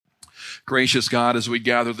Gracious God, as we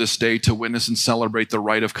gather this day to witness and celebrate the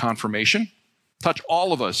rite of confirmation, touch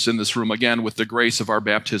all of us in this room again with the grace of our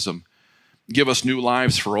baptism. Give us new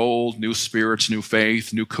lives for old, new spirits, new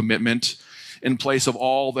faith, new commitment, in place of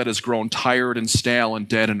all that has grown tired and stale and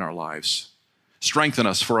dead in our lives. Strengthen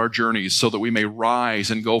us for our journeys so that we may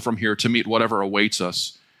rise and go from here to meet whatever awaits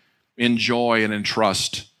us in joy and in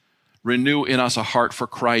trust. Renew in us a heart for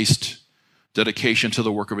Christ, dedication to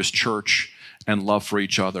the work of his church, and love for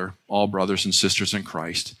each other, all brothers and sisters in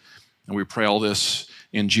Christ. And we pray all this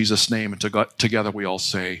in Jesus' name, and together we all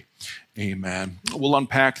say, amen. We'll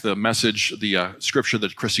unpack the message, the scripture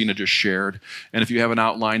that Christina just shared. And if you have an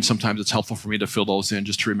outline, sometimes it's helpful for me to fill those in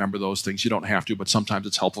just to remember those things. You don't have to, but sometimes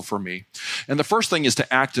it's helpful for me. And the first thing is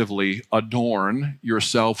to actively adorn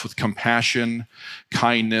yourself with compassion,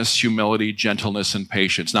 kindness, humility, gentleness, and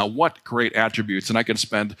patience. Now, what great attributes. And I could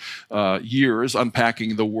spend years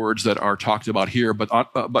unpacking the words that are talked about here. But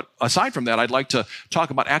aside from that, I'd like to talk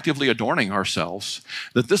about actively adorning ourselves,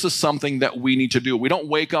 that this is something that we need to do. We don't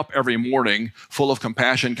wake up every morning full of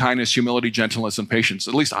compassion, kindness, humility, gentleness, and patience.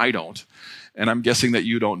 At least I don't. And I'm guessing that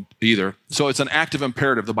you don't either. So it's an active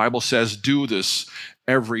imperative. The Bible says, do this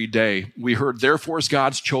every day. We heard, therefore, as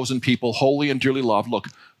God's chosen people, holy and dearly loved, look,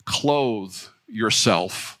 clothe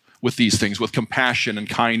yourself with these things, with compassion and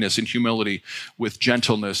kindness and humility, with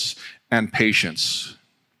gentleness and patience.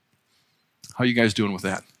 How are you guys doing with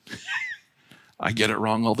that? I get it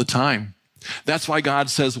wrong all the time. That's why God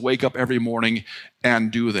says, wake up every morning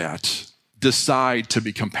and do that. Decide to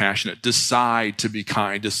be compassionate. Decide to be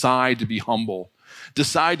kind. Decide to be humble.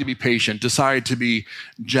 Decide to be patient. Decide to be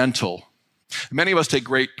gentle. Many of us take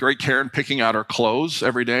great care in picking out our clothes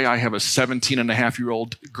every day. I have a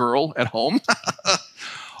 17-and-a-half-year-old girl at home.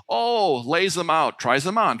 Oh, lays them out, tries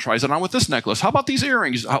them on, tries it on with this necklace. How about these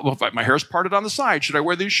earrings? Well, if my hair's parted on the side, should I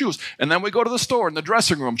wear these shoes? And then we go to the store in the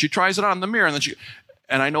dressing room. She tries it on in the mirror,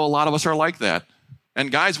 and I know a lot of us are like that.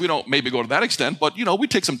 And guys, we don't maybe go to that extent, but we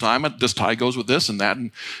take some time. This tie goes with this and that,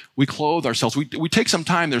 and we clothe ourselves. We take some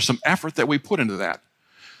time. There's some effort that we put into that.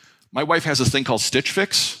 My wife has this thing called Stitch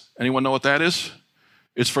Fix. Anyone know what that is?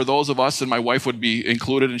 It's for those of us, and my wife would be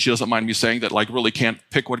included, and she doesn't mind me saying that, really can't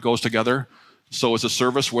pick what goes together. So it's a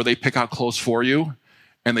service where they pick out clothes for you,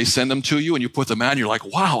 and they send them to you, and you put them on, and you're like,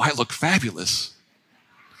 wow, I look fabulous.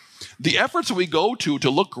 The efforts we go to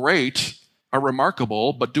look great are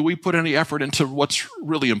remarkable, but do we put any effort into what's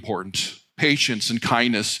really important? Patience and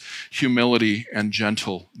kindness, humility and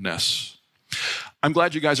gentleness. I'm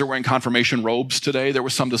glad you guys are wearing confirmation robes today. There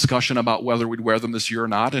was some discussion about whether we'd wear them this year or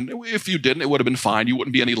not, and if you didn't, it would have been fine. You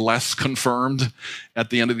wouldn't be any less confirmed at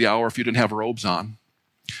the end of the hour if you didn't have robes on.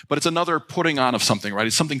 But it's another putting on of something, right?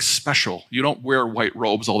 It's something special. You don't wear white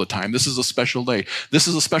robes all the time. This is a special day. This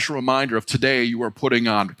is a special reminder of today you are putting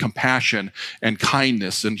on compassion and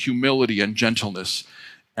kindness and humility and gentleness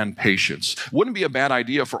and patience. Wouldn't be a bad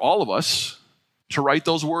idea for all of us to write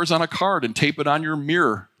those words on a card and tape it on your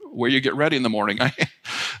mirror where you get ready in the morning.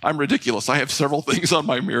 I'm ridiculous. I have several things on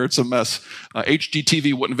my mirror. It's a mess.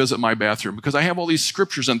 HGTV wouldn't visit my bathroom because I have all these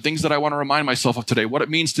scriptures and things that I want to remind myself of today, what it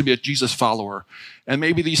means to be a Jesus follower. And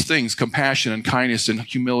maybe these things, compassion and kindness and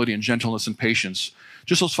humility and gentleness and patience,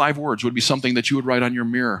 just those 5 words would be something that you would write on your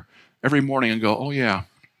mirror every morning and go, oh yeah,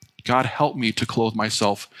 God help me to clothe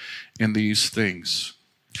myself in these things.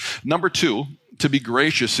 Number 2, to be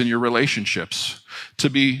gracious in your relationships. To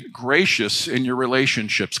be gracious in your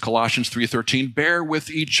relationships. Colossians 3:13, bear with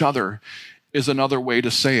each other is another way to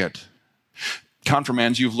say it.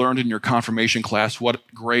 Confirmands, you've learned in your confirmation class what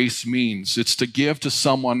grace means. It's to give to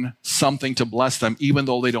someone something to bless them, even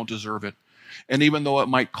though they don't deserve it. And even though it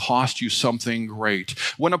might cost you something great.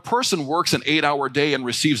 When a person works an 8-hour day and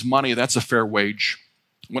receives money, that's a fair wage.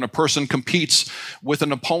 When a person competes with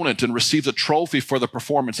an opponent and receives a trophy for the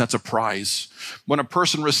performance, that's a prize. When a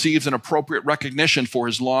person receives an appropriate recognition for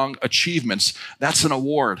his long achievements, that's an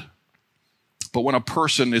award. But when a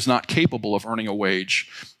person is not capable of earning a wage,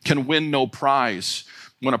 can win no prize,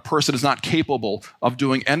 when a person is not capable of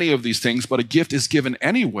doing any of these things, but a gift is given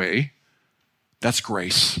anyway, that's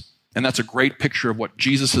grace. And that's a great picture of what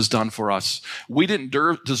Jesus has done for us. We didn't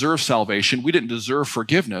deserve salvation. We didn't deserve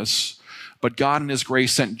forgiveness. But God in his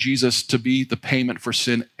grace sent Jesus to be the payment for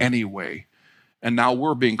sin anyway. And now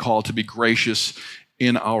we're being called to be gracious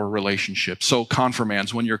in our relationship. So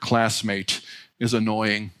confirmands, when your classmate is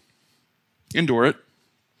annoying, endure it.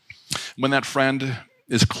 When that friend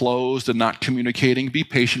is closed and not communicating, be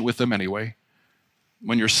patient with them anyway.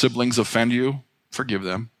 When your siblings offend you, forgive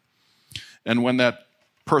them. And when that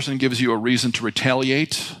person gives you a reason to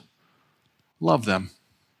retaliate, love them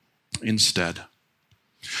instead.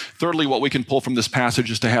 Thirdly, what we can pull from this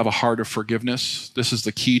passage is to have a heart of forgiveness. This is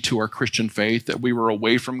the key to our Christian faith, that we were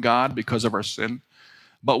away from God because of our sin,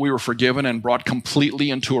 but we were forgiven and brought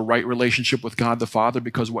completely into a right relationship with God the Father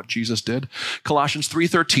because of what Jesus did. Colossians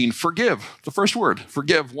 3:13, forgive, the first word,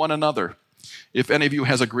 forgive one another. If any of you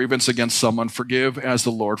has a grievance against someone, forgive as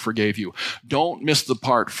the Lord forgave you. Don't miss the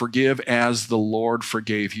part, forgive as the Lord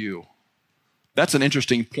forgave you. That's an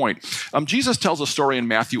interesting point. Jesus tells a story in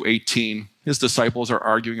Matthew 18. His disciples are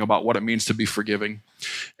arguing about what it means to be forgiving.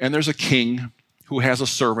 And there's a king who has a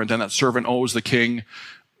servant, and that servant owes the king,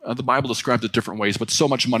 the Bible describes it different ways, but so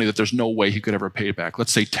much money that there's no way he could ever pay it back.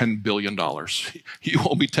 Let's say $10 billion. You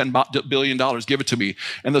owe me $10 billion, give it to me.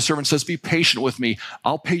 And the servant says, be patient with me.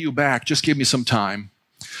 I'll pay you back. Just give me some time.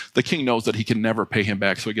 The king knows that he can never pay him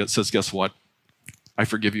back, so he says, guess what? I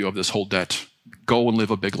forgive you of this whole debt. Go and live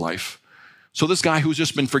a big life. So this guy who's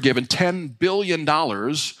just been forgiven $10 billion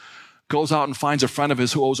goes out and finds a friend of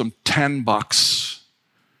his who owes him $10.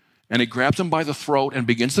 And he grabs him by the throat and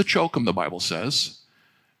begins to choke him, the Bible says.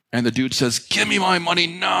 And the dude says, give me my money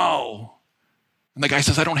now. And the guy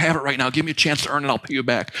says, I don't have it right now. Give me a chance to earn it. I'll pay you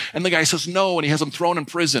back. And the guy says, no. And he has him thrown in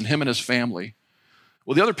prison, him and his family.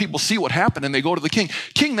 Well, the other people see what happened and they go to the king.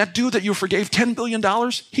 King, that dude that you forgave $10 billion,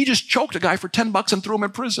 he just choked a guy for $10 and threw him in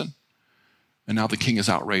prison. And now the king is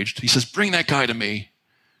outraged. He says, bring that guy to me.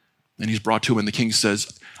 And he's brought to him, and the king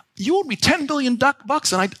says, you owed me $10 billion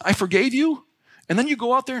and I forgave you? And then you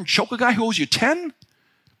go out there and choke a guy who owes you 10?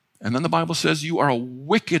 And then the Bible says, you are a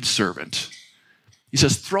wicked servant. He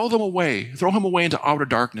says, throw him away into outer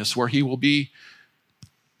darkness where he will be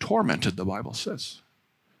tormented, the Bible says.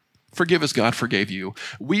 Forgive as God forgave you.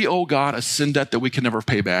 We owe God a sin debt that we can never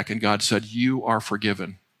pay back, and God said, you are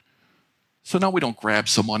forgiven. So now we don't grab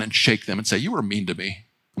someone and shake them and say, you were mean to me.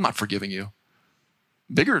 I'm not forgiving you.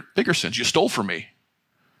 Bigger sins. You stole from me.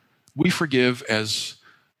 We forgive as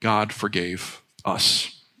God forgave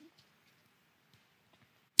us.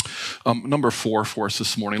 Number 4 for us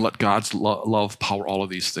this morning, let God's love power all of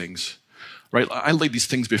these things. Right? I laid these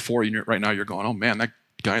things before you. Right now you're going, oh man, that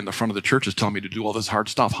guy in the front of the church is telling me to do all this hard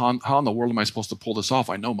stuff. How in the world am I supposed to pull this off?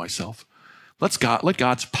 I know myself. Let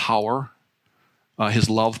God's power, his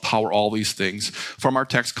love power all these things. From our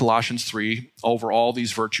text, Colossians 3, over all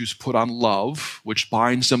these virtues put on love, which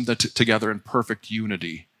binds them together in perfect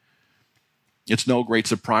unity. It's no great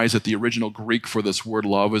surprise that the original Greek for this word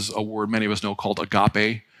love is a word many of us know called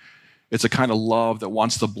agape. It's a kind of love that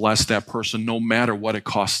wants to bless that person no matter what it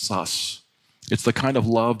costs us. It's the kind of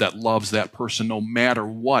love that loves that person no matter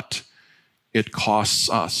what it costs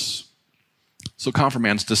us. So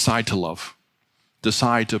confirmands, decide to love.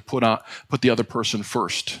 Decide to put the other person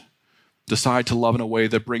first. Decide to love in a way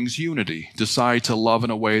that brings unity. Decide to love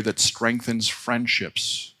in a way that strengthens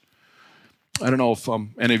friendships. I don't know if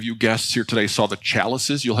any of you guests here today saw the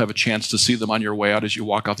chalices. You'll have a chance to see them on your way out as you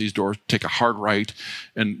walk out these doors. Take a hard right.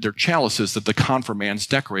 And they're chalices that the confirmands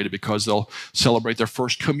decorated because they'll celebrate their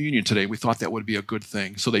first communion today. We thought that would be a good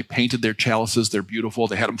thing. So they painted their chalices. They're beautiful.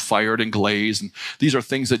 They had them fired and glazed. And these are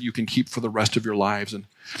things that you can keep for the rest of your lives.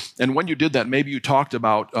 And when you did that, maybe you talked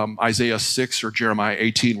about Isaiah 6 or Jeremiah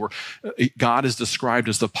 18, where God is described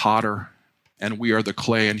as the potter and we are the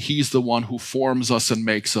clay, and he's the one who forms us and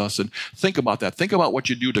makes us. And think about that. Think about what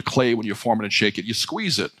you do to clay when you form it and shake it. You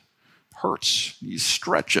squeeze it. Hurts. You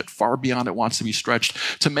stretch it far beyond it wants to be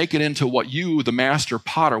stretched to make it into what you, the master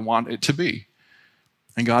potter, want it to be.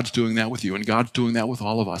 And God's doing that with you, and God's doing that with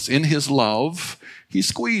all of us. In his love, he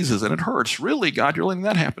squeezes, and it hurts. Really, God, you're letting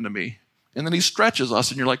that happen to me. And then he stretches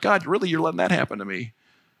us, and you're like, God, really, you're letting that happen to me.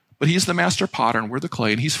 But he's the master potter, and we're the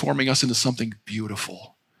clay, and he's forming us into something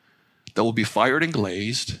beautiful that will be fired and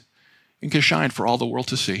glazed and can shine for all the world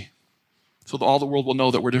to see. So that all the world will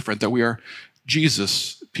know that we're different, that we are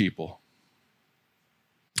Jesus people.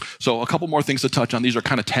 So a couple more things to touch on. These are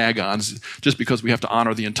kind of tag-ons, just because we have to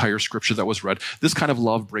honor the entire scripture that was read. This kind of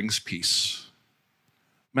love brings peace.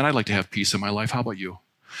 Man, I'd like to have peace in my life. How about you?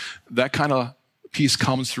 That kind of peace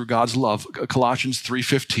comes through God's love. Colossians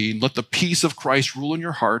 3:15, let the peace of Christ rule in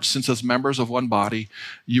your hearts, since as members of one body,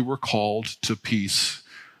 you were called to peace.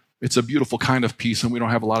 It's a beautiful kind of peace, and we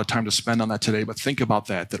don't have a lot of time to spend on that today, but think about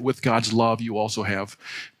that with God's love, you also have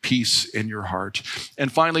peace in your heart.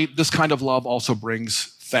 And finally, this kind of love also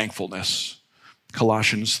brings thankfulness.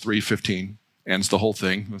 Colossians 3:15 ends the whole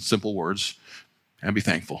thing with simple words, and be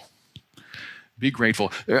thankful. Be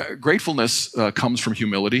grateful. Gratefulness comes from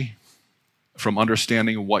humility, from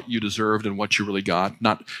understanding what you deserved and what you really got,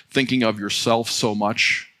 not thinking of yourself so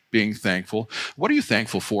much, being thankful. What are you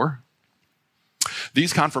thankful for?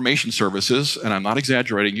 These confirmation services, and I'm not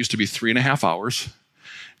exaggerating, used to be 3.5 hours,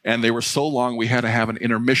 and they were so long we had to have an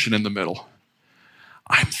intermission in the middle.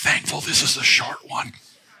 I'm thankful this is a short one.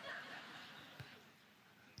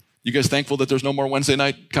 You guys thankful that there's no more Wednesday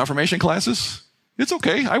night confirmation classes? It's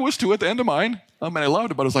okay. I was too at the end of mine. I mean, I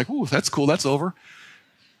loved it, but I was like, ooh, that's cool. That's over.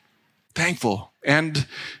 Thankful and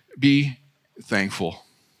be thankful.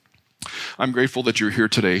 I'm grateful that you're here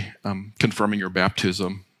today, confirming your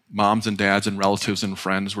baptism. Moms and dads and relatives and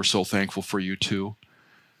friends, we're so thankful for you too.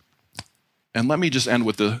 And let me just end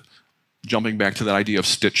with jumping back to that idea of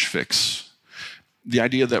stitch fix. The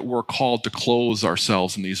idea that we're called to clothe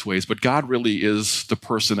ourselves in these ways, but God really is the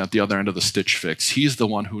person at the other end of the stitch fix. He's the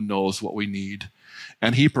one who knows what we need,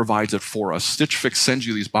 and he provides it for us. Stitch Fix sends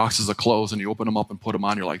you these boxes of clothes, and you open them up and put them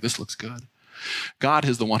on. You're like, this looks good. God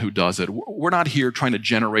is the one who does it. We're not here trying to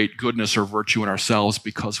generate goodness or virtue in ourselves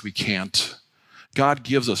because we can't. God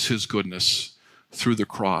gives us his goodness through the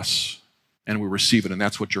cross, and we receive it, and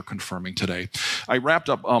that's what you're confirming today. I wrapped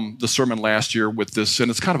up the sermon last year with this,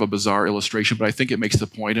 and it's kind of a bizarre illustration, but I think it makes the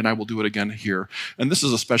point, and I will do it again here. And this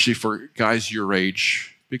is especially for guys your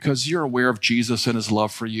age, because you're aware of Jesus and his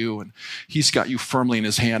love for you, and he's got you firmly in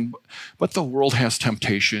his hand. But the world has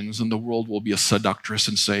temptations, and the world will be a seductress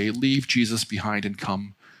and say, leave Jesus behind and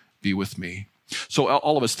come be with me. So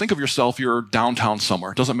all of us, think of yourself, you're downtown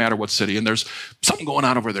somewhere. It doesn't matter what city. And there's something going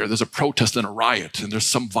on over there. There's a protest and a riot. And there's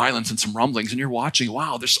some violence and some rumblings. And you're watching,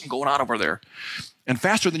 wow, there's something going on over there. And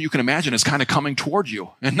faster than you can imagine, it's kind of coming toward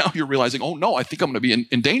you. And now you're realizing, oh no, I think I'm going to be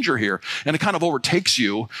in danger here. And it kind of overtakes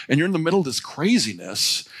you. And you're in the middle of this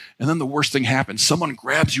craziness. And then the worst thing happens. Someone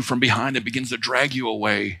grabs you from behind and begins to drag you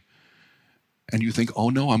away. And you think, oh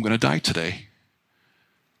no, I'm going to die today.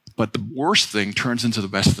 But the worst thing turns into the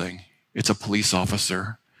best thing. It's a police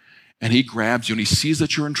officer, and he grabs you, and he sees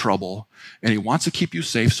that you're in trouble, and he wants to keep you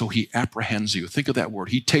safe, so he apprehends you. Think of that word.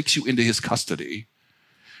 He takes you into his custody,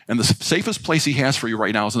 and the safest place he has for you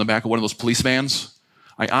right now is in the back of one of those police vans.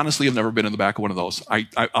 I honestly have never been in the back of one of those. I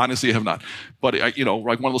honestly have not. But, like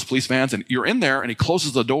one of those police vans, and you're in there, and he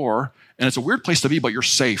closes the door, and it's a weird place to be, but you're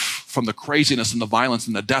safe from the craziness and the violence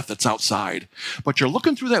and the death that's outside. But you're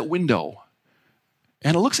looking through that window,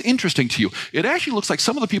 and it looks interesting to you. It actually looks like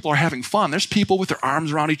some of the people are having fun. There's people with their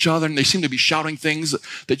arms around each other, and they seem to be shouting things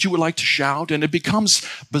that you would like to shout, and it becomes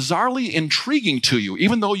bizarrely intriguing to you.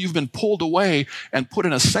 Even though you've been pulled away and put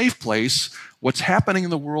in a safe place, what's happening in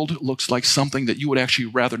the world looks like something that you would actually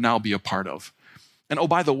rather now be a part of. And oh,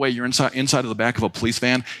 by the way, you're inside of the back of a police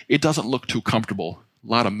van. It doesn't look too comfortable. A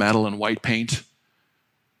lot of metal and white paint.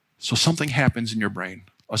 So something happens in your brain.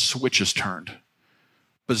 A switch is turned.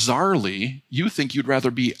 Bizarrely, you think you'd rather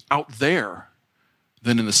be out there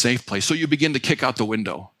than in the safe place. So you begin to kick out the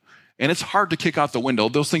window. And it's hard to kick out the window.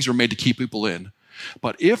 Those things are made to keep people in.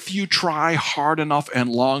 But if you try hard enough and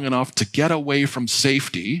long enough to get away from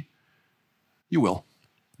safety, you will.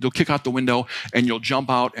 You'll kick out the window, and you'll jump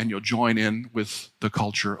out, and you'll join in with the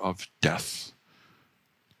culture of death.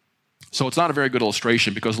 So it's not a very good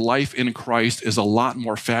illustration, because life in Christ is a lot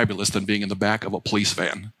more fabulous than being in the back of a police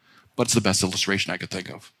van. But it's the best illustration I could think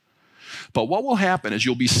of. But what will happen is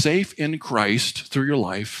you'll be safe in Christ through your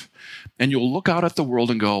life, and you'll look out at the world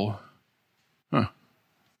and go, that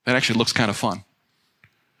actually looks kind of fun.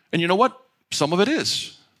 And you know what? Some of it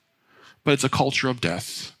is. But it's a culture of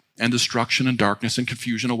death and destruction and darkness and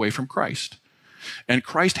confusion away from Christ. And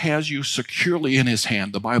Christ has you securely in his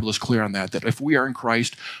hand. The Bible is clear on that if we are in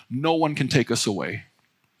Christ, no one can take us away.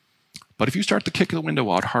 But if you start to kick the window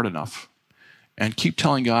out hard enough, and keep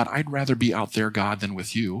telling God, I'd rather be out there, God, than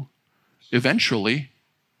with you, eventually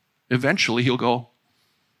he'll go,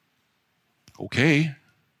 okay.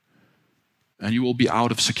 And you will be out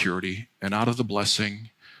of security and out of the blessing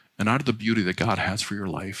and out of the beauty that God has for your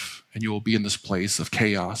life. And you will be in this place of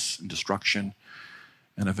chaos and destruction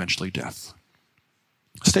and eventually death.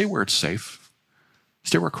 Stay where it's safe.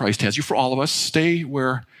 Stay where Christ has you. For all of us, stay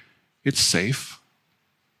where it's safe.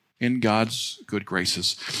 In God's good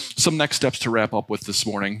graces. Some next steps to wrap up with this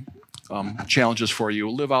morning. Challenges for you.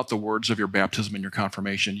 Live out the words of your baptism and your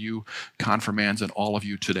confirmation. You confirmands and all of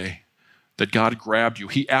you today. That God grabbed you.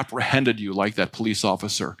 He apprehended you like that police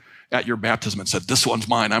officer at your baptism and said, this one's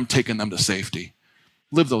mine. I'm taking them to safety.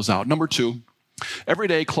 Live those out. Number 2, every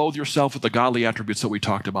day clothe yourself with the godly attributes that we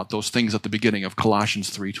talked about. Those things at the beginning of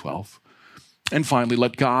Colossians 3:12. And finally,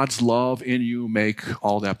 let God's love in you make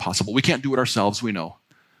all that possible. We can't do it ourselves, we know.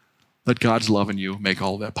 Let God's love in you make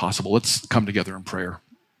all that possible. Let's come together in prayer.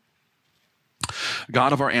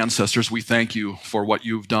 God of our ancestors, we thank you for what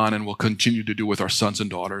you've done and will continue to do with our sons and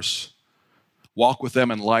daughters. Walk with them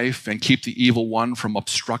in life and keep the evil one from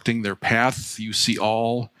obstructing their path. You see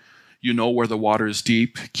all. You know where the water is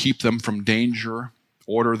deep. Keep them from danger.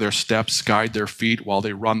 Order their steps, guide their feet while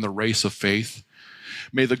they run the race of faith.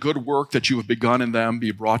 May the good work that you have begun in them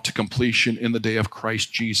be brought to completion in the day of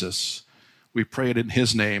Christ Jesus. We pray it in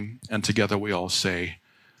his name, and together we all say,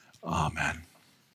 Amen.